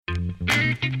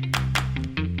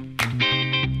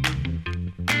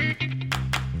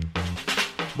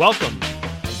Welcome.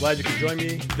 I'm glad you could join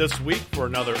me this week for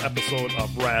another episode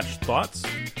of Rash Thoughts.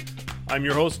 I'm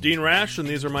your host, Dean Rash, and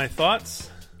these are my thoughts.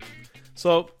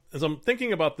 So, as I'm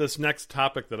thinking about this next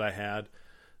topic that I had,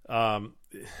 we're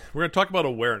going to talk about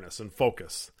awareness and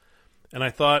focus. And I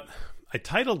thought, I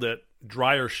titled it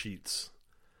Dryer Sheets.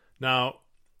 Now,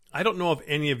 I don't know if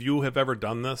any of you have ever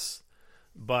done this,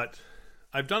 but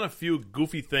I've done a few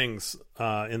goofy things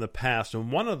in the past,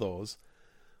 and one of those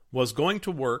was going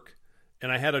to work,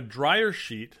 and I had a dryer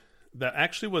sheet that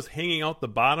actually was hanging out the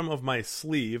bottom of my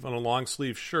sleeve on a long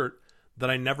sleeve shirt that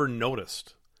I never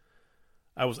noticed.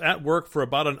 I was at work for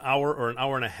about an hour or an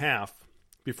hour and a half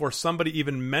before somebody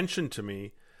even mentioned to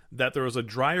me that there was a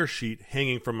dryer sheet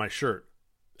hanging from my shirt.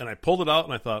 And I pulled it out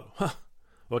and I thought,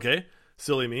 okay,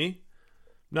 silly me.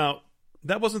 Now,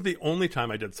 that wasn't the only time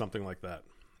I did something like that.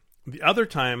 The other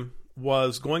time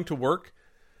was going to work,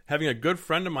 having a good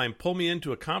friend of mine pull me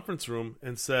into a conference room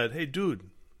and said, hey, dude,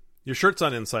 your shirt's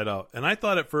on inside out. And I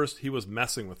thought at first he was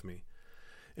messing with me.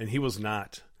 And he was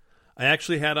not. I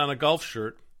actually had on a golf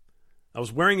shirt. I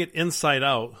was wearing it inside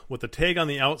out with the tag on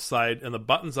the outside and the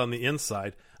buttons on the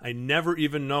inside. I never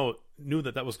even knew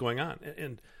that was going on.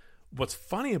 And what's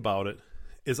funny about it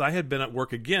is I had been at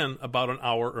work again about an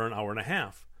hour or an hour and a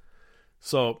half.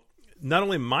 So not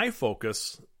only my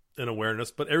focus and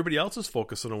awareness, but everybody else's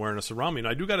focus and awareness around me. And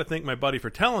I do got to thank my buddy for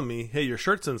telling me, hey, your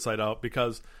shirt's inside out,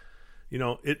 because, you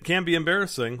know, it can be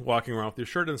embarrassing walking around with your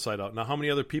shirt inside out. Now, how many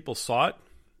other people saw it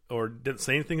or didn't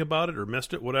say anything about it or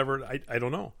missed it, whatever, I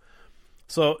don't know.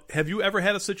 So have you ever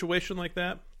had a situation like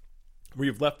that where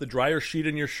you've left the dryer sheet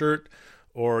in your shirt,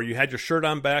 or you had your shirt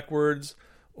on backwards,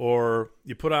 or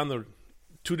you put on the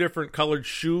two different colored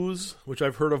shoes, which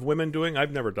I've heard of women doing?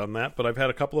 I've never done that, but I've had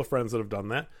a couple of friends that have done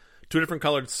that. Two different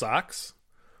colored socks.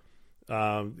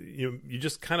 You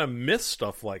just kind of miss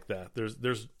stuff like that.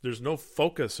 There's no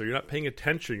focus, or you're not paying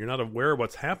attention. You're not aware of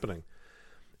what's happening.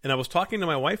 And I was talking to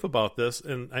my wife about this,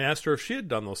 and I asked her if she had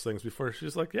done those things before.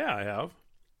 She's like, yeah, I have.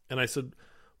 And I said,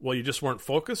 well, you just weren't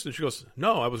focused? And she goes,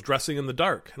 no, I was dressing in the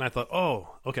dark. And I thought,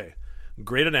 oh, okay,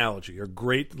 great analogy, or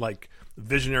great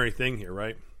visionary thing here,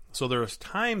 right? So there's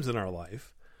times in our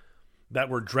life that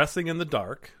we're dressing in the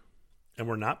dark and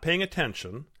we're not paying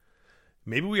attention.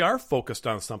 Maybe we are focused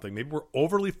on something. Maybe we're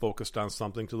overly focused on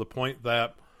something to the point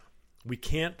that we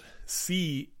can't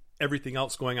see everything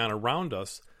else going on around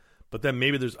us. But then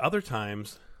maybe there's other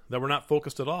times that we're not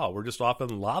focused at all. We're just off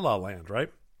in la-la land,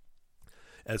 right?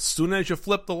 As soon as you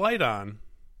flip the light on,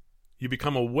 you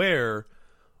become aware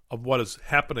of what is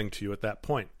happening to you at that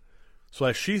point. So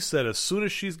as she said, as soon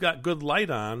as she's got good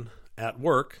light on at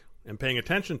work and paying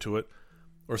attention to it,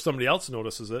 or somebody else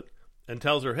notices it and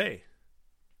tells her, hey,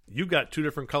 you got two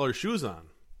different color shoes on.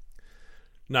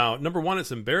 Now, number one,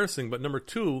 it's embarrassing, but number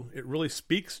two, it really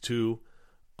speaks to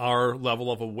our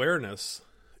level of awareness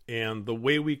and the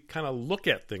way we kind of look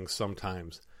at things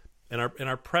sometimes, and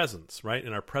our presence, right?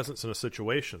 And our presence in a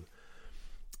situation.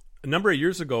 A number of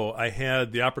years ago, I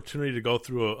had the opportunity to go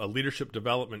through a leadership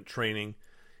development training,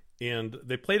 and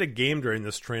they played a game during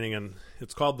this training, and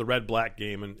it's called the Red-Black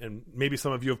game, and maybe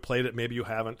some of you have played it, maybe you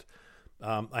haven't.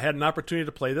 I had an opportunity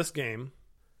to play this game.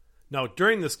 Now,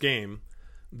 during this game,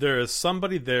 there is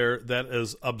somebody there that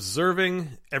is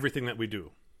observing everything that we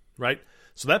do, right?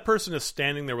 So that person is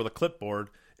standing there with a clipboard,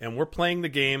 and we're playing the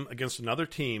game against another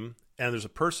team, and there's a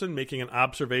person making an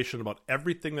observation about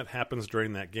everything that happens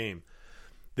during that game.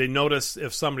 They notice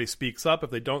if somebody speaks up, if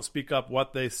they don't speak up,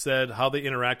 what they said, how they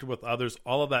interacted with others,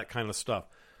 all of that kind of stuff.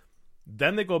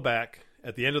 Then they go back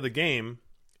at the end of the game,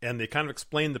 and they kind of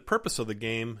explain the purpose of the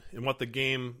game and what the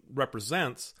game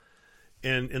represents.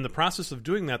 And in the process of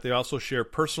doing that, they also share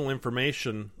personal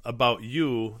information about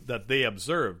you that they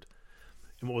observed.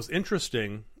 And what was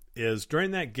interesting is during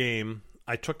that game,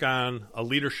 I took on a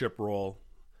leadership role,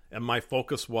 and my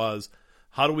focus was,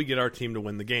 how do we get our team to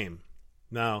win the game?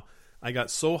 Now, I got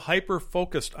so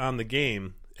hyper-focused on the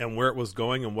game and where it was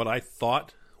going and what I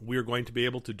thought we were going to be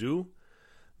able to do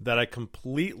that I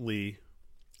completely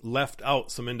left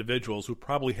out some individuals who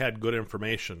probably had good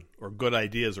information or good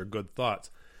ideas or good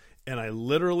thoughts. And I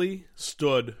literally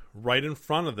stood right in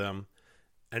front of them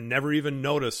and never even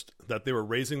noticed that they were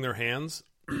raising their hands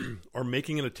or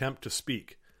making an attempt to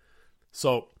speak.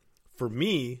 So for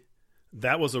me,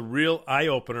 that was a real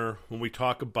eye-opener when we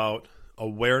talk about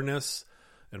awareness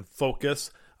and focus.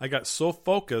 I got so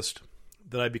focused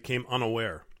that I became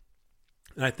unaware.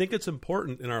 And I think it's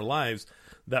important in our lives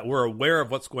that we're aware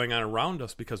of what's going on around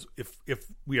us, because if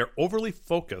we are overly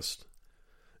focused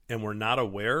and we're not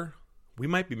aware, we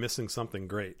might be missing something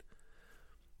great.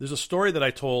 There's a story that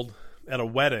I told at a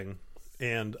wedding,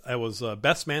 and I was a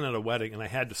best man at a wedding, and I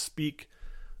had to speak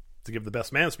to give the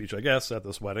best man speech, I guess, at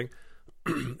this wedding.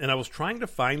 And I was trying to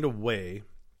find a way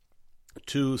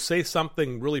to say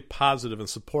something really positive and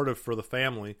supportive for the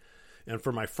family and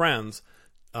for my friends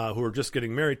who were just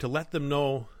getting married, to let them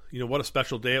know, what a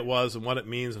special day it was and what it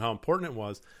means and how important it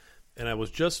was. And I was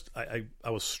just, I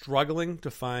was struggling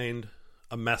to find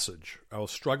a message. I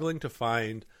was struggling to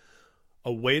find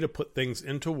a way to put things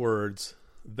into words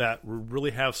that would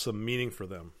really have some meaning for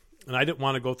them. And I didn't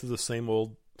want to go through the same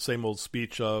old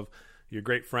speech of you're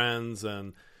great friends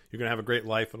and you're going to have a great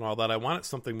life and all that. I wanted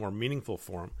something more meaningful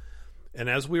for them. And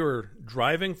as we were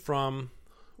driving from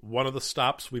one of the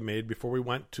stops we made before we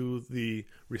went to the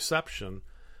reception,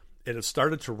 it had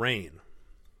started to rain.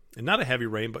 And not a heavy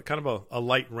rain, but kind of a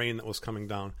light rain that was coming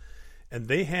down. And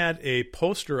they had a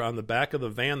poster on the back of the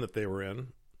van that they were in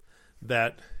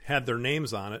that had their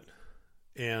names on it.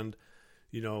 And,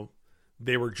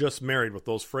 they were just married with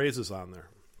those phrases on there.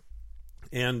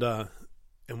 And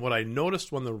what I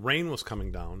noticed when the rain was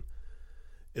coming down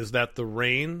is that the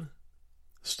rain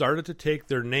started to take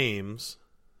their names,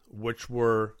 which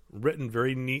were written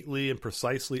very neatly and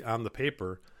precisely on the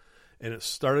paper, and it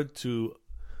started to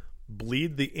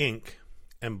bleed the ink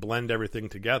and blend everything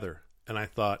together. And I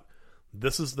thought,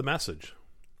 this is the message.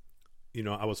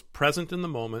 I was present in the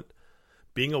moment,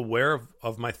 being aware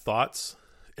of my thoughts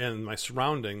and my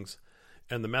surroundings,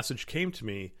 and the message came to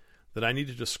me that I need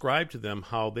to describe to them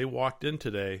how they walked in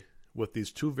today with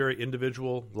these two very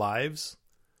individual lives,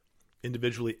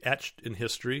 individually etched in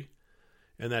history,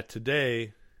 and that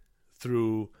today,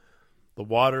 through the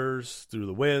waters, through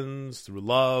the winds, through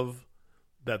love,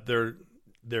 that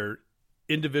their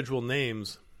individual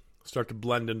names start to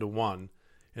blend into one,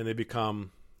 and they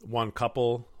become one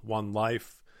couple, one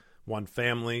life, one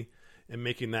family, and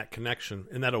making that connection.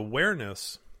 And that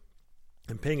awareness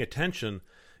and paying attention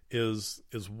is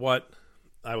what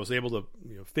I was able to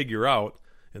figure out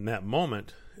in that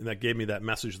moment, and that gave me that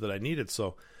message that I needed.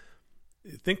 So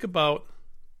think about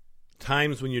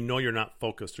times when you're not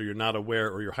focused, or you're not aware,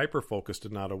 or you're hyper-focused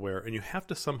and not aware, and you have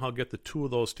to somehow get the two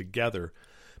of those together,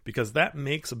 because that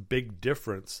makes a big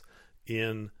difference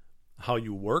in how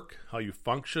you work, how you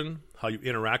function, how you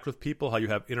interact with people, how you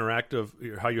have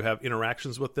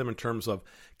interactions with them in terms of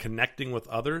connecting with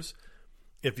others.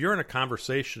 If you're in a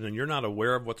conversation and you're not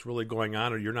aware of what's really going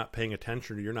on, or you're not paying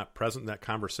attention, or you're not present in that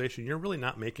conversation, you're really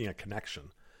not making a connection.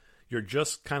 You're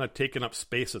just kind of taking up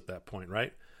space at that point,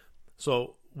 right?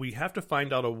 So we have to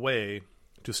find out a way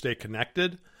to stay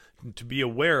connected, to be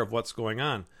aware of what's going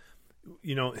on.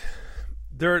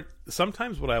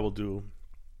 Sometimes what I will do,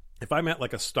 if I'm at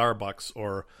like a Starbucks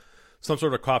or some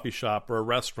sort of coffee shop or a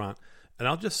restaurant, and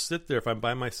I'll just sit there if I'm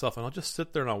by myself, and I'll just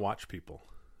sit there and I'll watch people.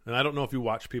 And I don't know if you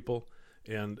watch people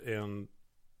and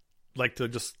like to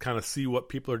just kind of see what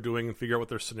people are doing and figure out what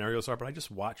their scenarios are, but I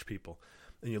just watch people.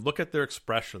 And you look at their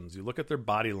expressions, you look at their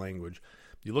body language,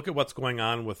 you look at what's going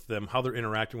on with them, how they're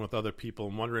interacting with other people,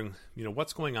 and wondering,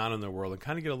 what's going on in their world, and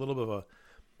kind of get a little bit of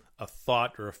a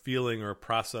thought or a feeling or a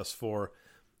process for,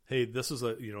 hey, this is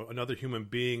another human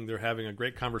being. They're having a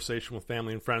great conversation with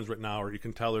family and friends right now, or you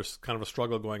can tell there's kind of a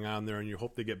struggle going on there, and you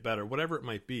hope they get better, whatever it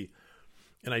might be.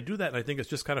 And I do that, and I think it's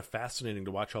just kind of fascinating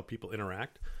to watch how people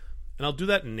interact. And I'll do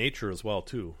that in nature as well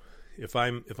too. If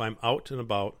I'm out and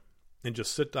about and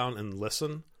just sit down and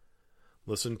listen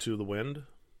to the wind,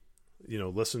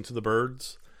 listen to the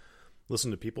birds,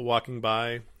 listen to people walking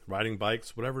by, riding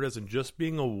bikes, whatever it is, and just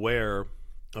being aware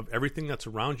of everything that's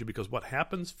around you. Because what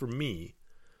happens for me,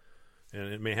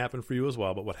 and it may happen for you as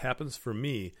well, but what happens for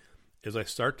me is I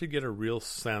start to get a real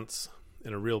sense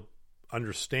and a real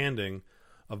understanding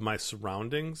of my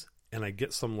surroundings, and I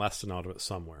get some lesson out of it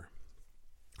somewhere.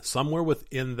 Somewhere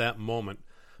within that moment,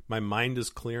 my mind is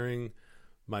clearing,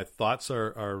 my thoughts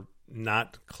are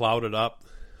not clouded up,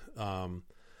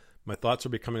 my thoughts are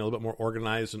becoming a little bit more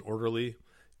organized and orderly,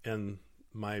 and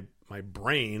my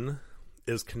brain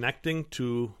is connecting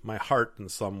to my heart in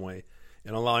some way,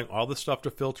 and allowing all the stuff to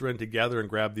filter in together and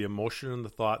grab the emotion and the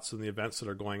thoughts and the events that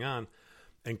are going on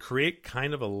and create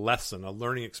kind of a lesson, a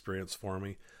learning experience for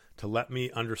me to let me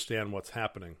understand what's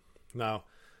happening. Now,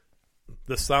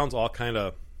 this sounds all kind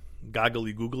of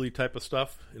goggly-googly type of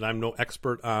stuff, and I'm no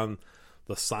expert on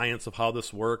the science of how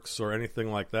this works or anything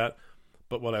like that,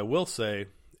 but what I will say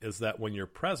is that when you're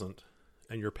present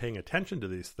and you're paying attention to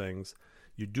these things,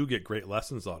 you do get great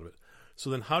lessons out of it. So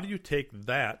then how do you take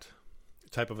that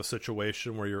type of a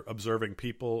situation where you're observing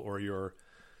people, or you're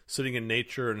sitting in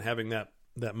nature and having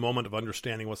that moment of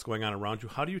understanding what's going on around you?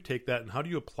 How do you take that and how do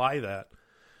you apply that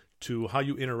to how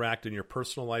you interact in your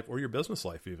personal life or your business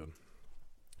life even?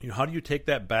 How do you take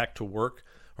that back to work,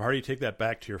 or how do you take that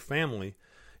back to your family?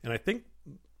 And I think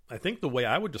the way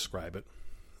I would describe it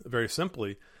very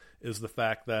simply, is the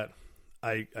fact that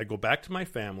I go back to my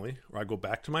family, or I go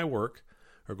back to my work,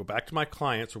 or go back to my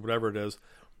clients, or whatever it is,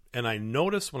 and I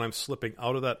notice when I'm slipping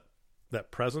out of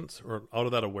that presence or out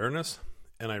of that awareness,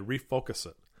 and I refocus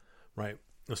it, right?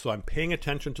 And so I'm paying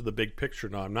attention to the big picture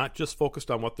now. I'm not just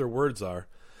focused on what their words are,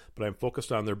 but I'm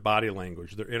focused on their body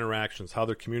language, their interactions, how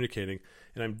they're communicating,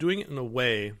 and I'm doing it in a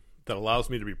way that allows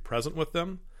me to be present with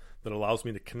them, that allows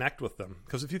me to connect with them.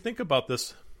 Because if you think about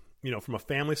this, from a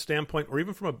family standpoint or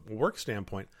even from a work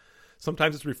standpoint,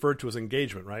 sometimes it's referred to as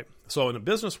engagement, right? So in a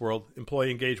business world, employee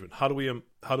engagement. How do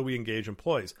we engage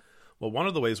employees? Well, one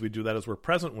of the ways we do that is we're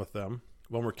present with them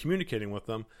when we're communicating with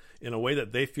them in a way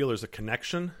that they feel there's a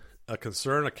connection, a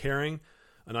concern, a caring,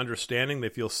 an understanding. They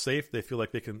feel safe. They feel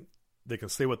like they can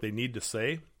say what they need to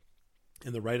say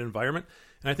in the right environment.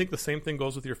 And I think the same thing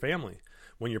goes with your family.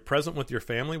 When you're present with your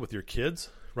family, with your kids,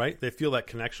 right? They feel that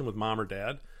connection with mom or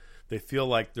dad. They feel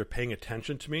like they're paying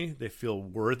attention to me. They feel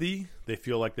worthy. They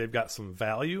feel like they've got some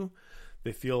value.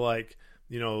 They feel like,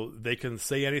 they can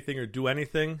say anything or do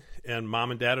anything, and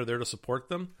mom and dad are there to support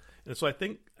them. And so I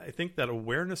think that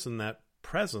awareness and that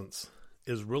presence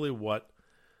is really what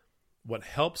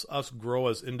helps us grow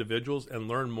as individuals and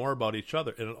learn more about each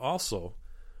other. And it also,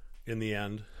 in the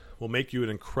end, will make you an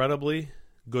incredibly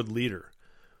good leader,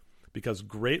 because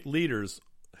great leaders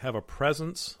have a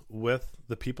presence with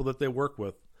the people that they work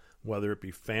with, whether it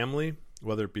be family,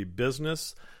 whether it be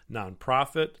business,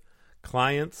 nonprofit,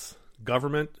 clients,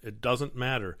 government, it doesn't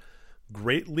matter.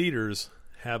 Great leaders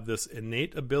have this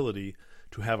innate ability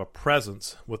to have a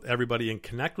presence with everybody and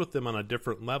connect with them on a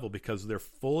different level, because they're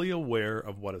fully aware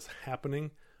of what is happening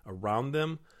around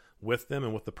them, with them,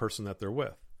 and with the person that they're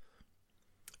with.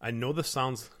 I know this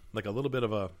sounds like a little bit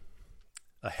of a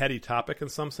heady topic in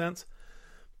some sense,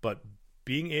 but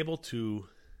being able to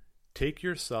take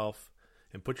yourself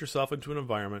and put yourself into an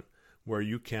environment where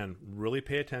you can really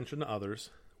pay attention to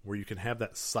others, where you can have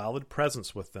that solid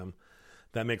presence with them,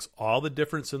 that makes all the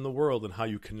difference in the world in how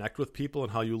you connect with people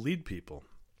and how you lead people.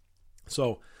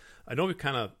 So I know we've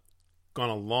kind of gone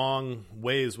a long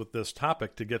ways with this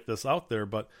topic to get this out there,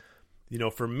 but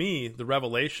for me, the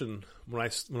revelation, when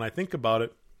I think about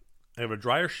it, I have a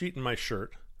dryer sheet in my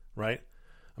shirt, right?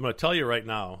 I'm going to tell you right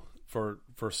now, for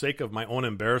sake of my own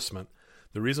embarrassment,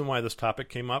 the reason why this topic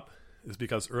came up is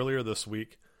because earlier this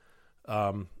week,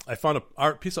 I found an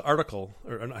article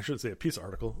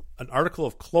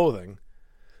of clothing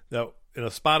that in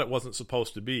a spot it wasn't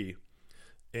supposed to be,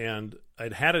 and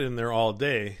I'd had it in there all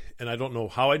day, and I don't know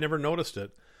how I never noticed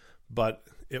it, but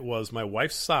it was my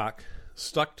wife's sock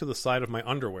stuck to the side of my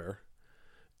underwear,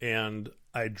 and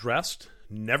I dressed,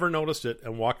 never noticed it,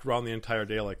 and walked around the entire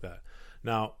day like that.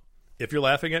 Now, if you're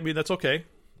laughing at me, that's okay.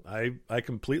 I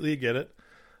completely get it.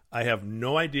 I have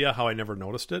no idea how I never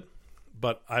noticed it,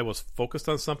 but I was focused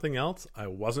on something else. I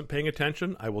wasn't paying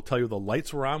attention. I will tell you the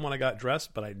lights were on when I got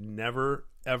dressed, but I never,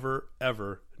 ever,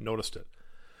 ever noticed it.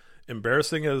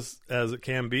 Embarrassing as it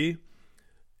can be,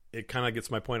 it kind of gets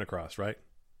my point across, right?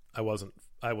 I was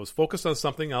focused on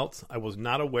something else. I was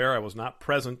not aware. I was not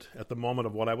present at the moment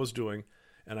of what I was doing,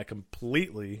 and I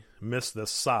completely missed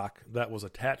this sock that was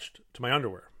attached to my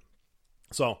underwear.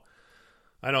 So,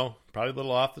 I know, probably a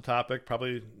little off the topic,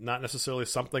 probably not necessarily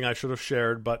something I should have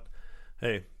shared, but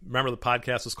hey, remember the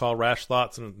podcast is called Rash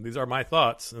Thoughts, and these are my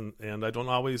thoughts, and I don't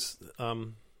always, I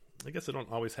guess I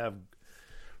don't always have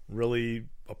really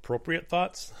appropriate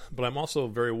thoughts, but I'm also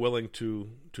very willing to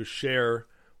share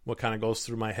what kind of goes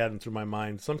through my head and through my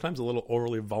mind. Sometimes a little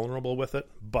overly vulnerable with it,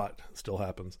 but it still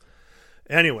happens.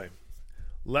 Anyway,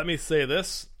 let me say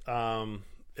this.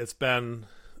 It's been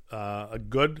a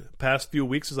good past few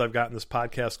weeks as I've gotten this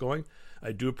podcast going.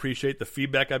 I do appreciate the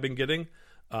feedback I've been getting.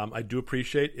 I do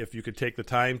appreciate if you could take the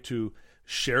time to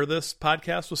share this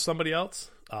podcast with somebody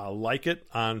else. Like it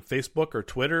on Facebook or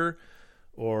Twitter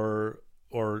or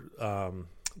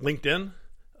LinkedIn.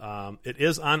 It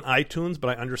is on iTunes,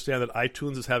 but I understand that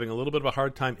iTunes is having a little bit of a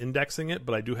hard time indexing it,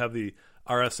 but I do have the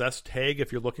RSS tag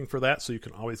if you're looking for that, so you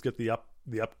can always get the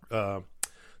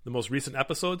most recent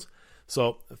episodes.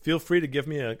 So feel free to give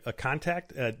me a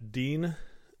contact at deanrash.com,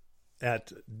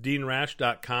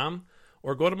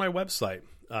 or go to my website,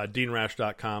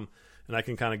 deanrash.com, and I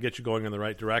can kind of get you going in the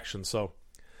right direction. So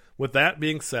with that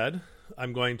being said,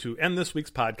 I'm going to end this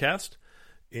week's podcast,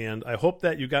 and I hope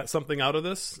that you got something out of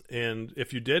this. And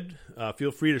if you did,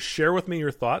 feel free to share with me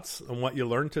your thoughts on what you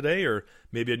learned today, or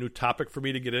maybe a new topic for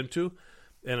me to get into.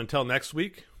 And until next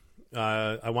week,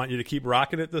 I want you to keep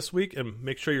rocking it this week and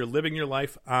make sure you're living your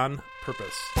life on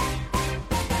purpose.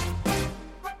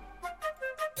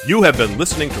 You have been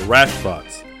listening to Rash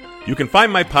Thoughts. You can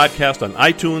find my podcast on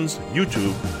iTunes,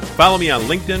 YouTube, Follow me on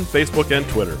LinkedIn, Facebook, and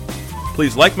Twitter.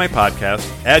 Please like my podcast,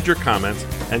 add your comments,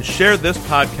 and share this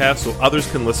podcast so others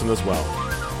can listen as well.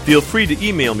 Feel free to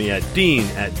email me at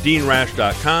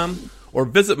dean@deanrash.com or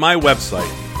visit my website,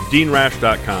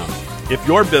 deanrash.com. If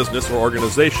your business or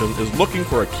organization is looking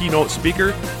for a keynote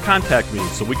speaker, contact me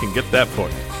so we can get that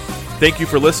booked. Thank you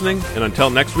for listening, and until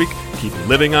next week, keep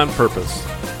living on purpose.